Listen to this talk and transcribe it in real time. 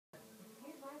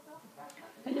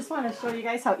just want to show you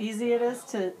guys how easy it is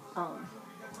to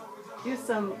do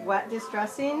some wet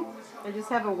distressing. I just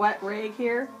have a wet rag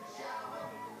here.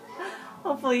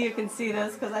 Hopefully you can see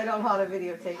this because I don't know how to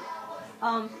videotape.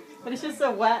 But it's just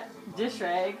a wet dish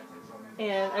rag,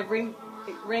 and I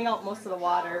wring out most of the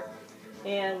water.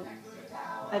 And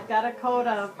I've got a coat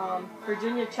of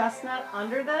Virginia chestnut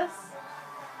under this,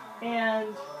 and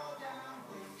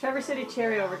Traverse City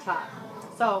cherry over top.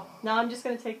 So now I'm just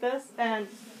going to take this and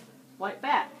wipe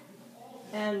back.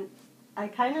 And I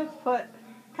kind of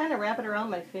wrap it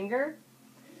around my finger,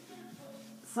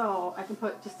 so I can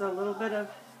put just a little bit of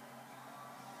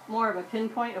more of a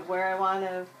pinpoint of where I want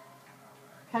to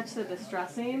catch the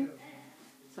distressing.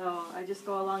 So I just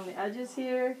go along the edges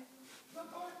here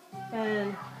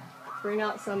and bring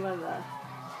out some of the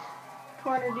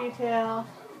corner detail.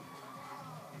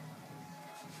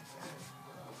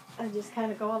 And just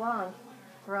kind of go along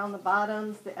around the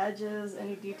bottoms, the edges,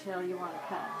 any detail you want to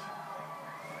catch.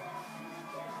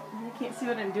 And you can't see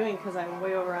what I'm doing because I'm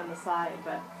way over on the side,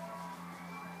 but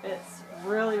it's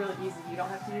really, really easy. You don't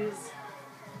have to use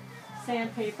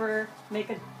sandpaper,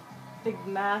 make a big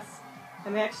mess.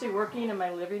 I'm actually working in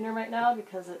my living room right now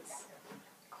because it's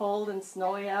cold and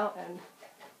snowy out, and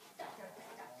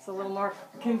it's a little more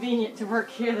convenient to work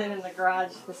here than in the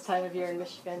garage this time of year in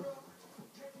Michigan.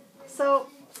 So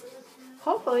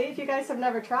hopefully, if you guys have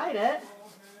never tried it,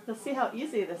 you'll see how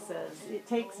easy this is. It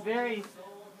takes very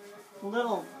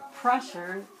little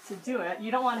pressure to do it.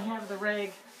 You don't want to have the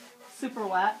rag super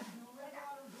wet,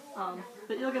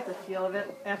 but you'll get the feel of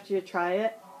it after you try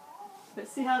it. But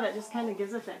see how that just kind of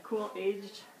gives it that cool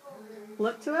aged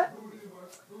look to it?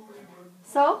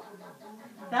 So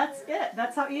that's it.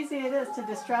 That's how easy it is to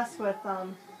distress with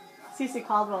C.C.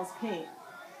 Caldwell's paint.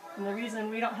 And the reason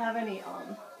we don't have any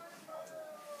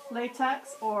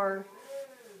latex or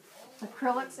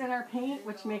acrylics in our paint,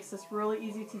 which makes this really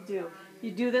easy to do.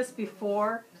 You do this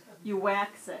before you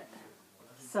wax it.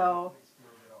 So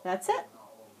that's it.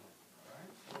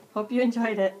 Hope you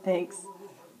enjoyed it. Thanks.